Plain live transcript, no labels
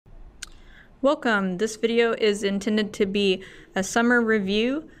Welcome. This video is intended to be a summer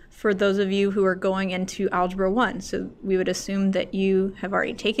review for those of you who are going into Algebra 1. So we would assume that you have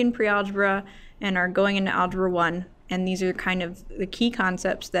already taken pre-algebra and are going into Algebra 1, and these are kind of the key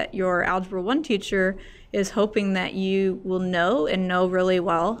concepts that your Algebra 1 teacher is hoping that you will know and know really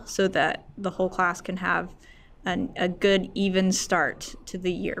well so that the whole class can have a good even start to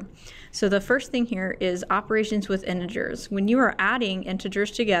the year. So the first thing here is operations with integers. When you are adding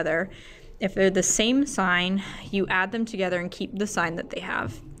integers together, if they're the same sign, you add them together and keep the sign that they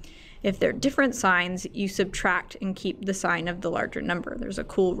have. If they're different signs, you subtract and keep the sign of the larger number. There's a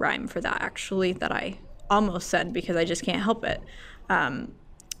cool rhyme for that, actually, that I almost said because I just can't help it.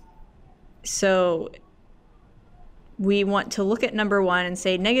 So we want to look at number 1 and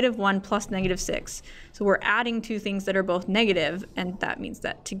say -1 plus -6. So we're adding two things that are both negative, and that means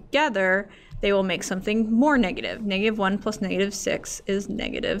that together they will make something more negative. -1 plus -6 is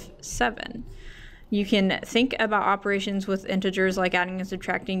 -7. You can think about operations with integers like adding and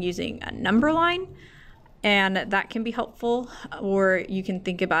subtracting using a number line, and that can be helpful. Or you can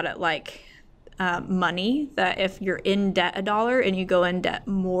think about it like money, that if you're in debt $1 and you go in debt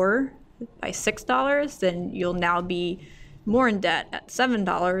more by $6, then you'll now be more in debt at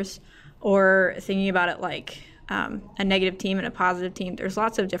 $7. Or thinking about it like a negative team and a positive team. There's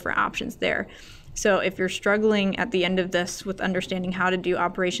lots of different options there. So if you're struggling at the end of this with understanding how to do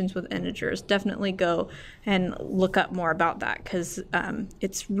operations with integers, definitely go and look up more about that, because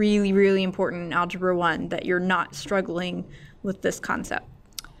it's really, really important in Algebra 1 that you're not struggling with this concept.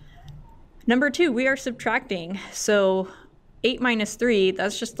 Number 2, we are subtracting. So 8 minus 3,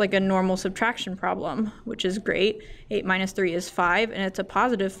 that's just like a normal subtraction problem, which is great. 8 minus 3 is 5, and it's a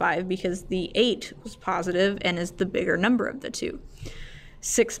positive 5 because the 8 was positive and is the bigger number of the two.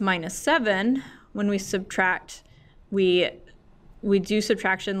 6 minus 7, when we subtract, we do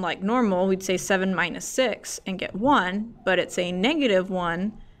subtraction like normal. We'd say 7 minus 6 and get 1, but it's a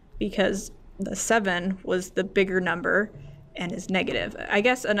 -1 because the 7 was the bigger number and is negative. I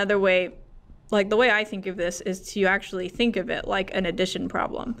guess another way, like the way I think of this, is to actually think of it like an addition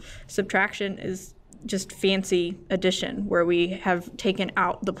problem. Subtraction is just fancy addition where we have taken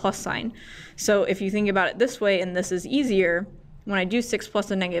out the plus sign. So if you think about it this way, and this is easier, when I do 6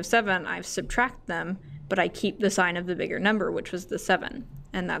 plus a -7, I subtract them, but I keep the sign of the bigger number, which was the 7,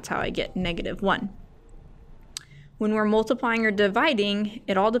 and that's how I get -1. When we're multiplying or dividing,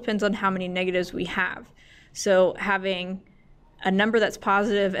 it all depends on how many negatives we have. So having a number that's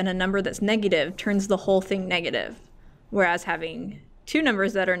positive and a number that's negative turns the whole thing negative, whereas having two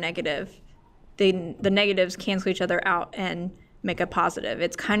numbers that are negative, the negatives cancel each other out and make a positive.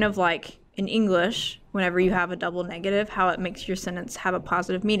 It's kind of like in English, whenever you have a double negative, how it makes your sentence have a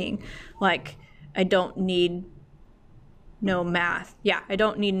positive meaning. Like, I don't need no math. Yeah, I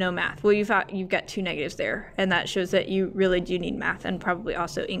don't need no math. Well, you've got two negatives there, and that shows that you really do need math, and probably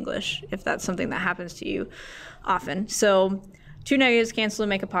also English, if that's something that happens to you often. So two negatives cancel to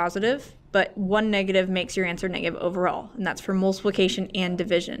make a positive, but one negative makes your answer negative overall, and that's for multiplication and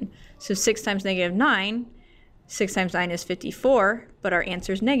division. So 6 times -9, 6 times 9 is 54, but our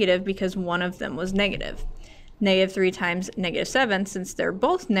answer is negative because one of them was negative. -3 times -7, since they're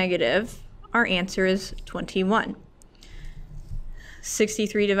both negative, our answer is 21.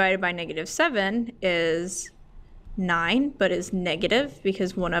 63 divided by -7 is 9, but is negative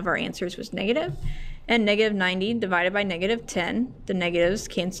because one of our answers was negative. And -90 divided by -10, the negatives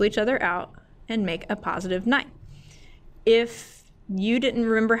cancel each other out and make a positive 9. If you didn't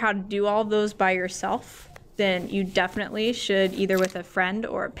remember how to do all of those by yourself, then you definitely should, either with a friend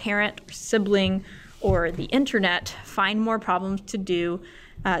or a parent or sibling or the internet, find more problems to do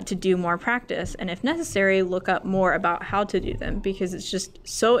more practice. And if necessary, look up more about how to do them, because it's just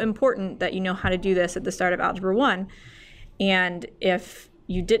so important that you know how to do this at the start of Algebra 1. And if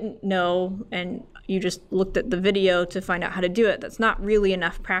you didn't know and you just looked at the video to find out how to do it, that's not really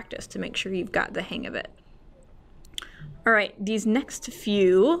enough practice to make sure you've got the hang of it. All right, these next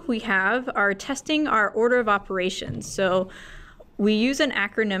few we have are testing our order of operations. So we use an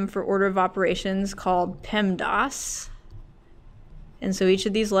acronym for order of operations called PEMDAS. And so each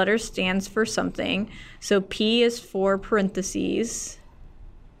of these letters stands for something. So P is for parentheses,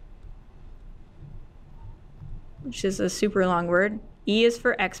 which is a super long word. E is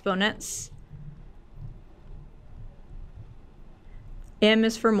for exponents. M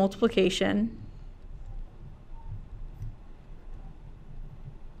is for multiplication.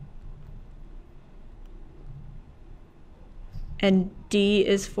 And D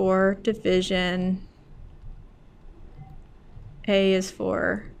is for division. A is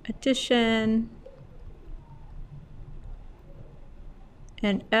for addition.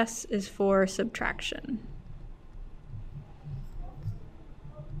 and S is for subtraction.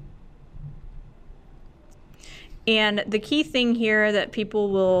 And the key thing here that people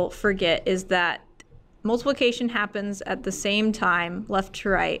will forget is that multiplication happens at the same time, left to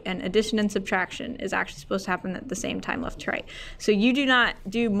right, and addition and subtraction is actually supposed to happen at the same time, left to right. So you do not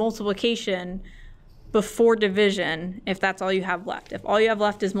do multiplication before division if that's all you have left. If all you have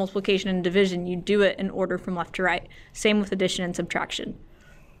left is multiplication and division, you do it in order from left to right. Same with addition and subtraction.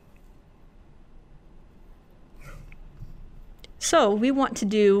 So we want to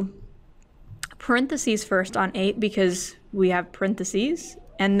do parentheses first on 8 because we have parentheses,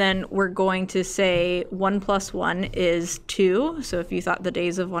 and then we're going to say 1 plus 1 is 2. So if you thought the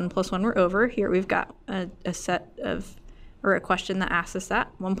days of 1 plus 1 were over, here we've got a set of, or a question that asks us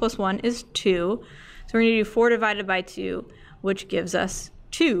that. 1 plus 1 is 2. So we're going to do 4 divided by 2, which gives us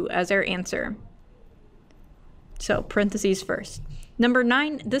 2 as our answer. So parentheses first. Number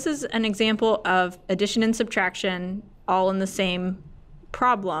 9, this is an example of addition and subtraction all in the same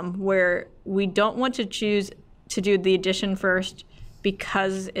problem where we don't want to choose to do the addition first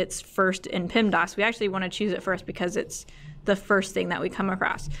because it's first in PEMDAS. We actually want to choose it first because it's the first thing that we come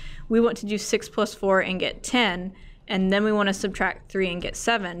across. We want to do 6 plus 4 and get 10, and then we want to subtract 3 and get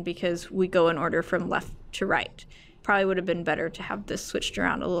 7 because we go in order from left to right. Probably would have been better to have this switched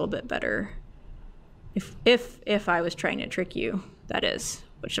around a little bit better if I was trying to trick you, that is,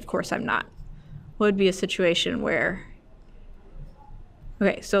 which of course I'm not. Would be a situation where,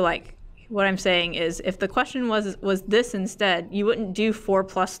 okay, so like what I'm saying is if the question was this instead, you wouldn't do 4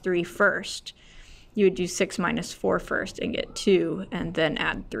 plus 3 first. You would do 6 minus 4 first and get 2, and then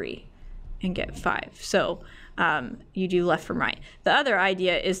add 3 and get 5. So you do left from right. The other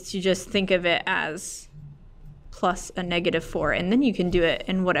idea is to just think of it as plus a negative 4, and then you can do it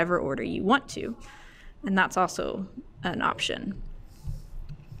in whatever order you want to. And that's also an option.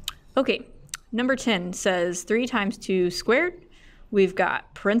 Okay, number 10 says 3 times 2 squared. We've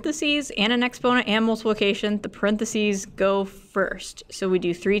got parentheses and an exponent and multiplication. The parentheses go first. So we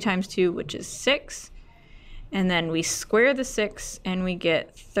do 3 times 2, which is 6. And then we square the 6 and we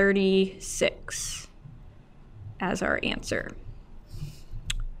get 36 as our answer.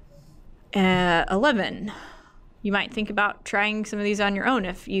 11. You might think about trying some of these on your own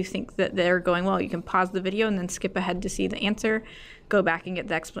if you think that they're going well. You can pause the video and then skip ahead to see the answer. Go back and get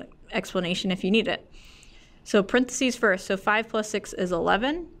the explanation if you need it. So parentheses first. So 5 plus 6 is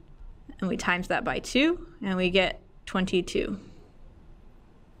 11. And we times that by 2. And we get 22.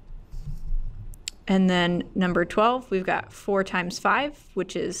 And then number 12, we've got 4 times 5,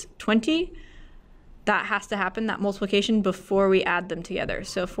 which is 20. That has to happen, that multiplication, before we add them together.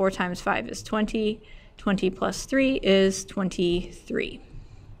 So 4 times 5 is 20. 20 plus 3 is 23.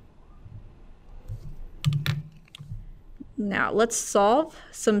 Now let's solve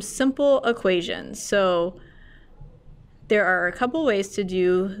some simple equations. So there are a couple ways to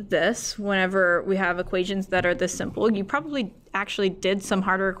do this whenever we have equations that are this simple. You probably actually did some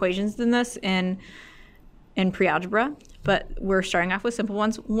harder equations than this in pre-algebra, but we're starting off with simple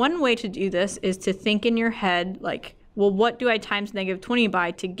ones. One way to do this is to think in your head like, well, what do I times negative 20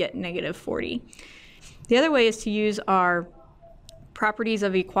 by to get negative 40? The other way is to use our properties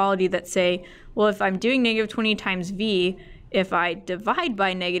of equality that say, well, if I'm doing negative 20 times v, if I divide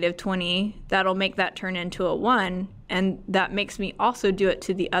by negative 20, that'll make that turn into a 1, and that makes me also do it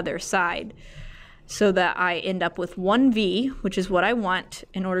to the other side so that I end up with 1v, which is what I want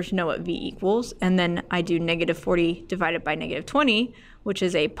in order to know what v equals, and then I do negative 40 divided by negative 20, which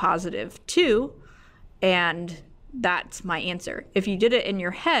is a positive 2, and that's my answer. If you did it in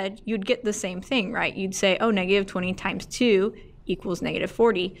your head, you'd get the same thing, right? You'd say, oh, negative 20 times 2 equals negative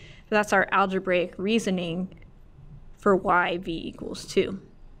 40. So that's our algebraic reasoning for why v equals 2.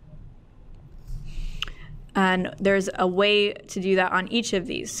 And there's a way to do that on each of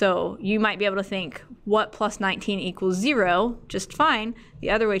these. So you might be able to think, what plus 19 equals 0? Just fine. The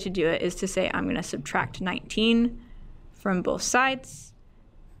other way to do it is to say, I'm going to subtract 19 from both sides.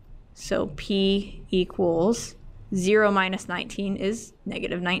 So p equals 0 minus 19 is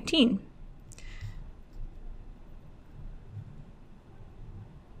negative 19.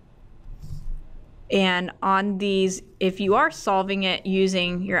 And on these, if you are solving it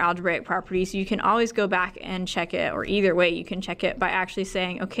using your algebraic properties, you can always go back and check it, or either way you can check it by actually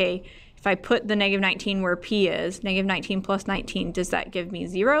saying, okay, if I put the negative 19 where p is, negative 19 plus 19, does that give me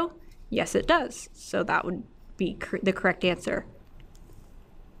 0? Yes, it does. So that would be the correct answer.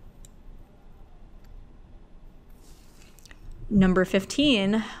 Number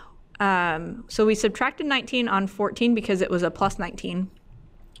 15, so we subtracted 19 on 14 because it was a plus 19.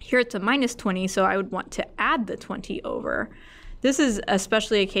 Here it's a minus 20, so I would want to add the 20 over This is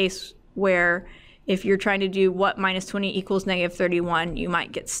especially a case where if you're trying to do what minus 20 equals negative 31, you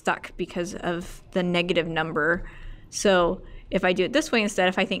might get stuck because of the negative number. So if I do it this way instead,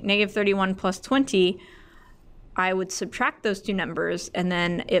 if I think negative 31 plus 20, I would subtract those two numbers, and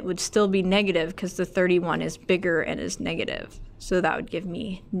then it would still be negative because the 31 is bigger and is negative. So that would give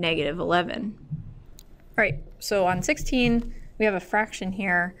me negative 11. All right, so on 16, we have a fraction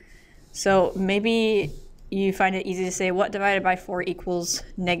here. So maybe you find it easy to say what divided by 4 equals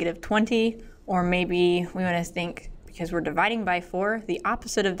negative 20, or maybe we want to think, because we're dividing by 4, the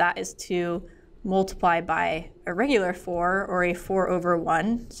opposite of that is to multiply by a regular 4 or a 4 over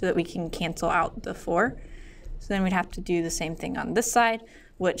 1 so that we can cancel out the 4. So then we'd have to do the same thing on this side,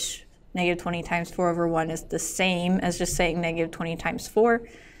 which negative 20 times 4 over 1 is the same as just saying negative 20 times 4.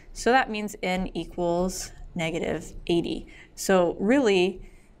 So that means n equals negative 80. So really,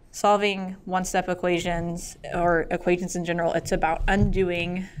 solving one-step equations or equations in general, it's about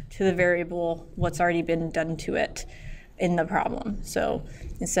undoing to the variable what's already been done to it in the problem. So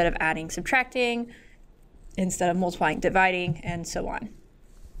instead of adding, subtracting, instead of multiplying, dividing, and so on.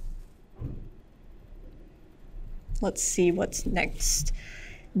 Let's see what's next.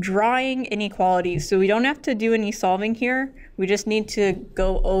 Drawing inequalities. So we don't have to do any solving here. We just need to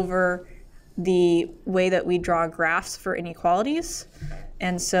go over the way that we draw graphs for inequalities.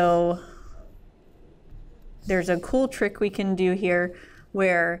 And so there's a cool trick we can do here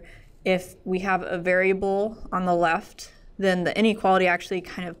where if we have a variable on the left, then the inequality actually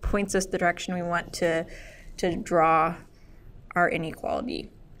kind of points us the direction we want to draw our inequality.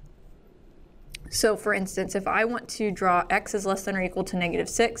 So for instance, if I want to draw x is less than or equal to negative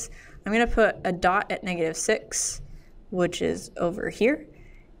 6, I'm going to put a dot at negative 6, which is over here.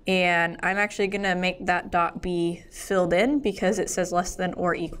 And I'm actually going to make that dot be filled in because it says less than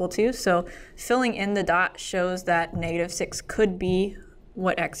or equal to. So filling in the dot shows that negative 6 could be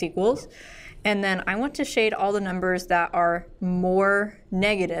what x equals. And then I want to shade all the numbers that are more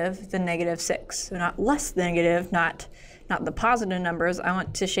negative than negative 6. So not less negative, not the positive numbers. I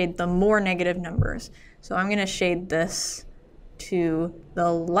want to shade the more negative numbers. So I'm going to shade this to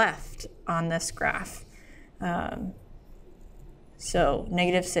the left on this graph. So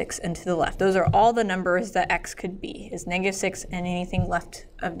negative 6 and to the left. Those are all the numbers that x could be, is negative 6 and anything left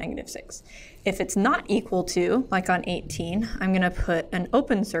of negative 6. If it's not equal to, like on 18, I'm going to put an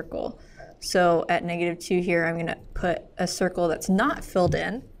open circle. So at negative 2 here, I'm going to put a circle that's not filled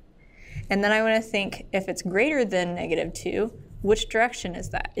in. And then I want to think if it's greater than negative 2, which direction is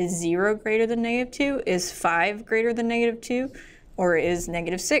that? Is 0 greater than negative 2? Is 5 greater than negative 2? Or is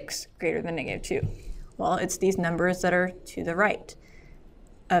negative 6 greater than negative 2? Well, it's these numbers that are to the right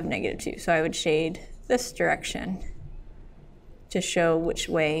of negative 2. So I would shade this direction to show which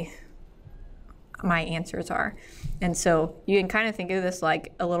way my answers are. And so you can kind of think of this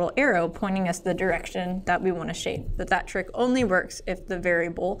like a little arrow pointing us the direction that we want to shade. But that trick only works if the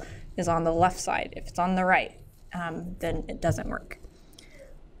variable is on the left side. If it's on the right, then it doesn't work.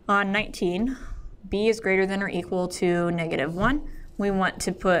 On 19, b is greater than or equal to negative 1. We want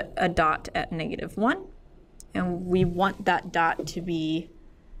to put a dot at negative 1. And we want that dot to be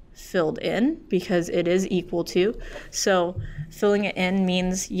filled in because it is equal to. So filling it in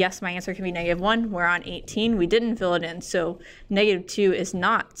means, yes, my answer can be negative 1, where on 18 we didn't fill it in. So negative 2 is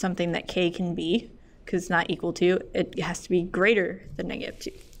not something that k can be because it's not equal to. It has to be greater than negative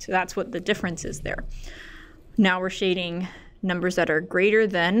 2. So that's what the difference is there. Now we're shading numbers that are greater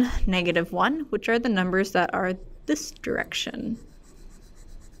than negative 1, which are the numbers that are this direction.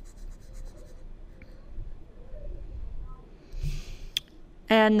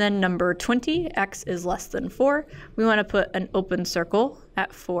 And then number 20, x is less than 4. We want to put an open circle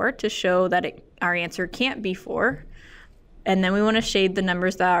at 4 to show that our answer can't be 4. And then we want to shade the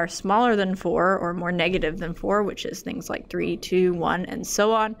numbers that are smaller than 4 or more negative than 4, which is things like 3, 2, 1, and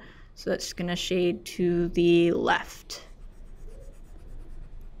so on. So that's going to shade to the left.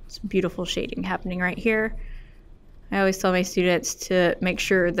 It's beautiful shading happening right here. I always tell my students to make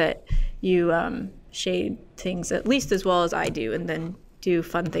sure that you shade things at least as well as I do, and then do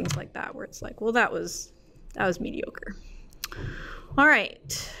fun things like that where it's like, well, that was mediocre. All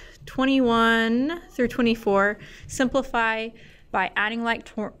right, 21 through 24, simplify by adding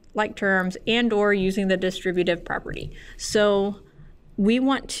like terms and or using the distributive property. So we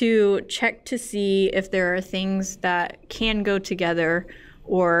want to check to see if there are things that can go together,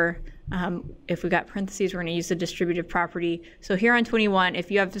 or if we got parentheses, we're going to use the distributive property. So here on 21, if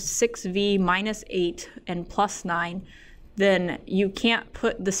you have 6v minus 8 and plus 9, then you can't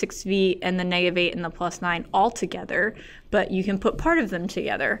put the 6v and the -8 and the +9 all together, but you can put part of them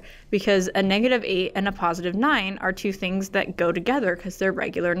together, because a -8 and a +9 are two things that go together because they're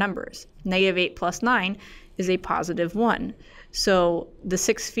regular numbers. -8 plus 9 is a +1. So the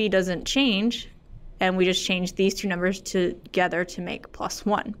 6v doesn't change, and we just change these two numbers together to make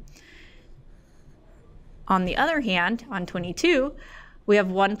 +1. On the other hand, on 22, we have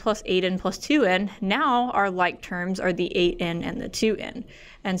 1 plus 8n plus 2n. Now our like terms are the 8n and the 2n.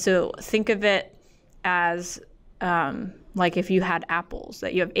 And so think of it as like if you had apples,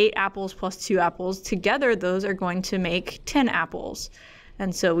 that you have 8 apples plus 2 apples. Together, those are going to make 10 apples.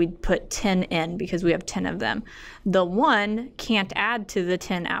 And so we'd put 10 in because we have 10 of them. The 1 can't add to the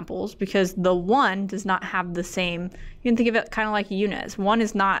 10 apples because the 1 does not have the same, you can think of it kind of like units. 1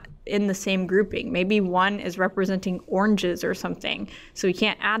 is not in the same grouping. Maybe 1 is representing oranges or something. So we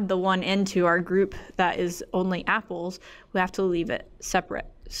can't add the 1 into our group that is only apples. We have to leave it separate.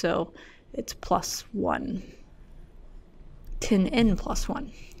 So it's +1. 10n plus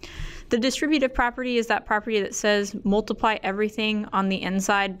 1. The distributive property is that property that says multiply everything on the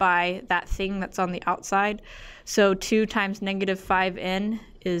inside by that thing that's on the outside. So 2 times -5n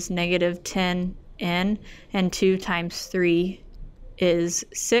is -10n, and 2 times 3 is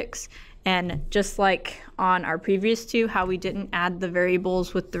 6. And just like on our previous two, how we didn't add the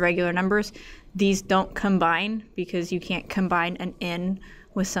variables with the regular numbers, these don't combine because you can't combine an n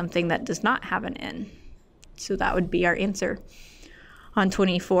with something that does not have an n. So that would be our answer. On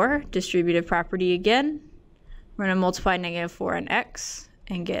 24, distributive property again, we're going to multiply -4 and x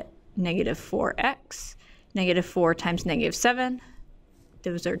and get -4x. -4 times -7.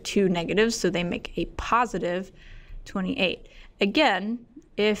 Those are two negatives, so they make a +28. Again,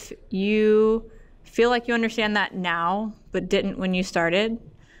 if you feel like you understand that now, but didn't when you started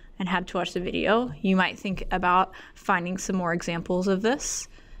and had to watch the video, you might think about finding some more examples of this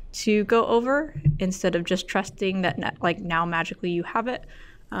to go over instead of just trusting that like now magically you have it.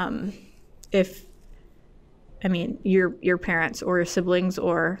 Your parents or your siblings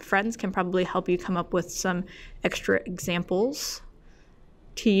or friends can probably help you come up with some extra examples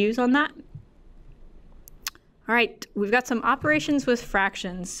to use on that. All right, we've got some operations with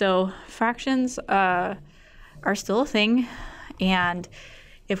fractions. So fractions are still a thing, and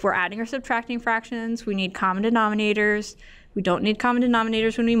if we're adding or subtracting fractions, we need common denominators. We don't need common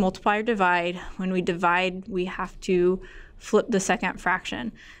denominators when we multiply or divide. When we divide, we have to flip the second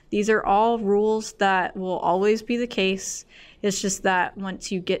fraction. These are all rules that will always be the case. It's just that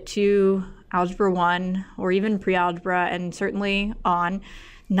once you get to Algebra 1 or even pre-algebra and certainly on,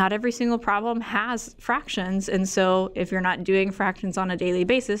 not every single problem has fractions. And so if you're not doing fractions on a daily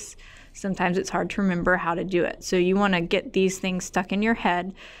basis, sometimes it's hard to remember how to do it. So you want to get these things stuck in your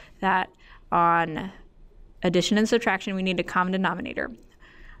head that on addition and subtraction, we need a common denominator.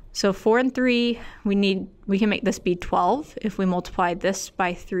 So 4 and 3, we can make this be 12 if we multiply this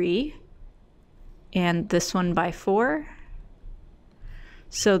by 3 and this one by 4.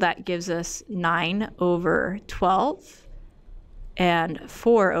 So that gives us 9 over 12 and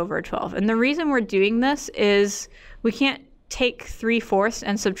 4 over 12. And the reason we're doing this is we can't take 3/4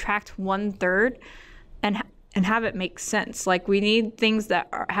 and subtract 1/3 and have it make sense. Like we need things that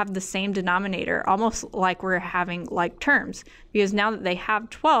have the same denominator, almost like we're having like terms. Because now that they have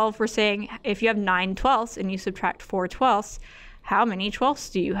 12, we're saying if you have 9/12 and you subtract 4/12, how many 12ths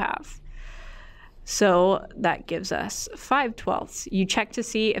do you have? So that gives us 5/12. You check to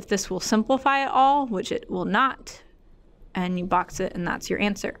see if this will simplify at all, which it will not, and you box it and that's your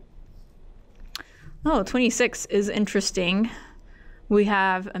answer. Oh, 26 is interesting. We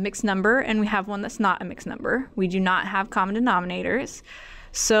have a mixed number and we have one that's not a mixed number. We do not have common denominators.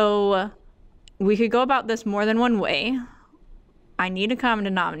 So we could go about this more than one way. I need a common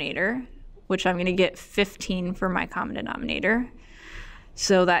denominator, which I'm going to get 15 for my common denominator.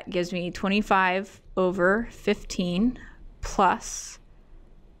 So that gives me 25 over 15 plus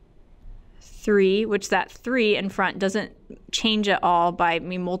 3, which that 3 in front doesn't change at all by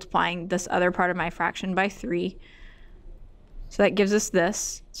me multiplying this other part of my fraction by 3. So that gives us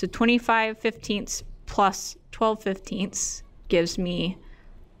this. So 25/15 plus 12/15 gives me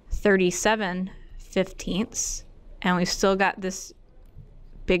 37/15. And we've still got this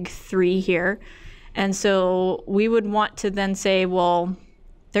big 3 here. And so we would want to then say, well,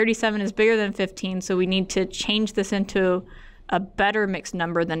 37 is bigger than 15, so we need to change this into a better mixed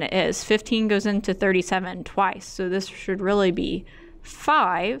number than it is. 15 goes into 37 twice, so this should really be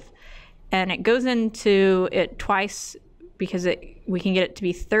 5. And it goes into it twice because we can get it to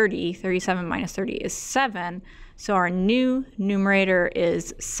be 30. 37 minus 30 is 7. So our new numerator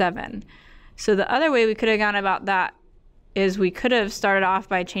is 7. So the other way we could have gone about that is we could have started off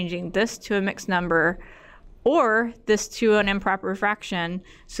by changing this to a mixed number or this to an improper fraction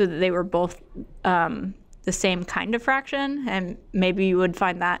so that they were both the same kind of fraction, and maybe you would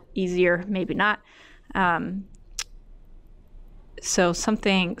find that easier, maybe not. So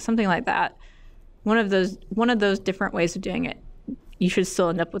something like that. One of those different ways of doing it, you should still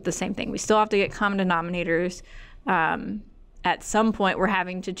end up with the same thing. We still have to get common denominators. At some point, we're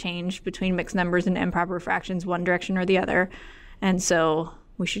having to change between mixed numbers and improper fractions one direction or the other. And so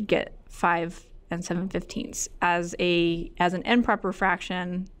we should get 5 and 7/15. As an improper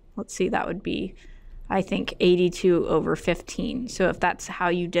fraction, let's see, that would be, I think, 82/15. So if that's how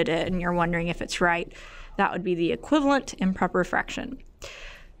you did it and you're wondering if it's right, that would be the equivalent improper fraction.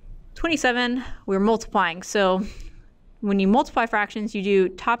 27, we're multiplying. So when you multiply fractions, you do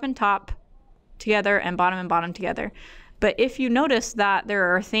top and top together and bottom together. But if you notice that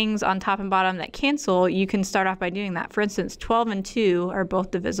there are things on top and bottom that cancel, you can start off by doing that. For instance, 12 and 2 are both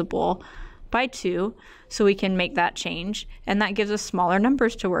divisible by 2, so we can make that change, and that gives us smaller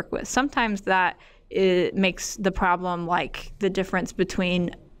numbers to work with. Sometimes that it makes the problem like the difference between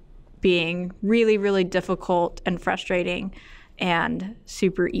being really, really difficult and frustrating and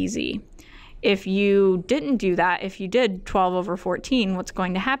super easy. If you didn't do that, if you did 12/14, what's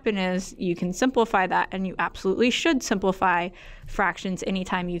going to happen is you can simplify that, and you absolutely should simplify fractions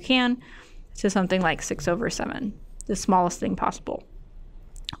anytime you can to something like 6/7, the smallest thing possible.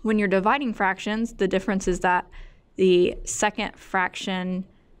 When you're dividing fractions, the difference is that the second fraction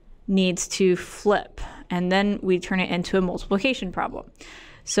needs to flip, and then we turn it into a multiplication problem.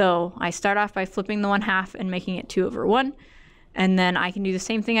 So I start off by flipping the 1/2 and making it 2/1. And then I can do the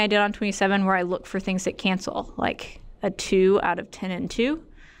same thing I did on 27 where I look for things that cancel, like a 2 out of 10 and 2.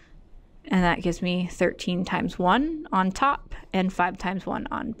 And that gives me 13 times 1 on top and 5 times 1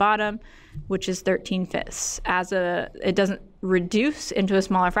 on bottom, which is 13/5. It doesn't reduce into a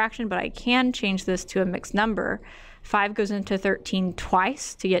smaller fraction, but I can change this to a mixed number. 5 goes into 13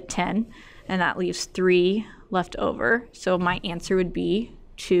 twice to get 10, and that leaves 3 left over. So my answer would be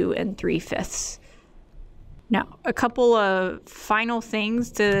 2 3/5. Now, a couple of final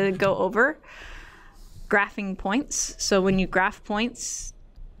things to go over. Graphing points. So when you graph points,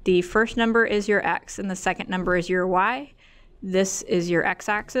 the first number is your x and the second number is your y. This is your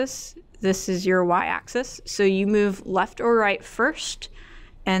x-axis. This is your y-axis. So you move left or right first,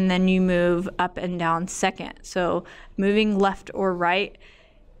 and then you move up and down second. So moving left or right,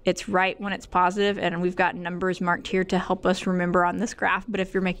 it's right when it's positive, and we've got numbers marked here to help us remember on this graph. But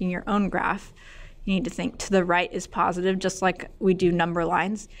if you're making your own graph, you need to think to the right is positive, just like we do number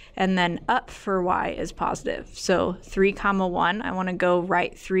lines, and then up for y is positive. So 3, 1, I want to go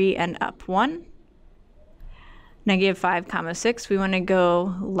right 3 and up 1. -5, 6, we want to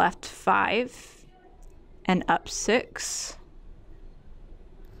go left 5 and up 6.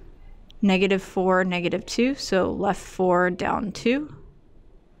 -4, -2, so left 4, down 2.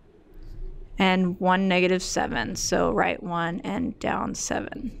 And 1, -7, so right 1 and down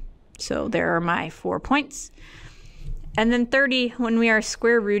 7. So there are my 4 points. And then 30, when we are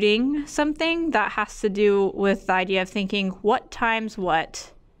square rooting something, that has to do with the idea of thinking what times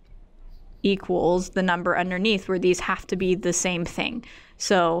what equals the number underneath, where these have to be the same thing.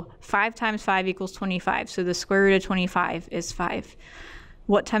 So 5 times 5 equals 25. So the square root of 25 is 5.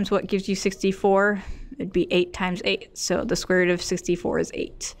 What times what gives you 64? It'd be 8 times 8. So the square root of 64 is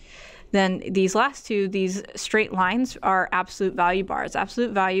 8. Then these last two, these straight lines, are absolute value bars.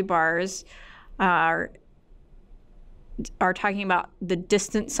 Absolute value bars are talking about the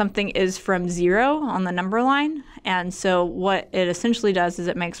distance something is from 0 on the number line. And so what it essentially does is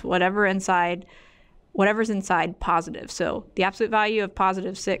it makes whatever's inside positive. So the absolute value of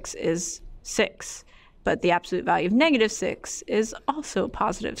 +6 is 6. But the absolute value of -6 is also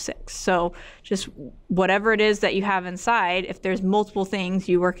 +6. So just whatever it is that you have inside, if there's multiple things,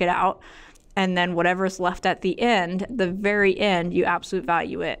 you work it out. And then whatever's left at the end, the very end, you absolute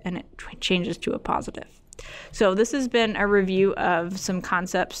value it, and it changes to a positive. So this has been a review of some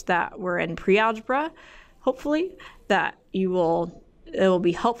concepts that were in pre-algebra, hopefully, that it will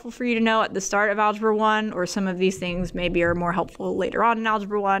be helpful for you to know at the start of Algebra 1, or some of these things maybe are more helpful later on in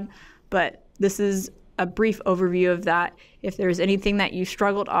Algebra 1. But this is a brief overview of that. If there's anything that you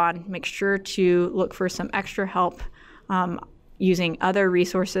struggled on, make sure to look for some extra help using other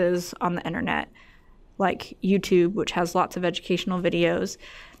resources on the internet, like YouTube, which has lots of educational videos.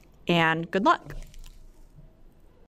 And good luck.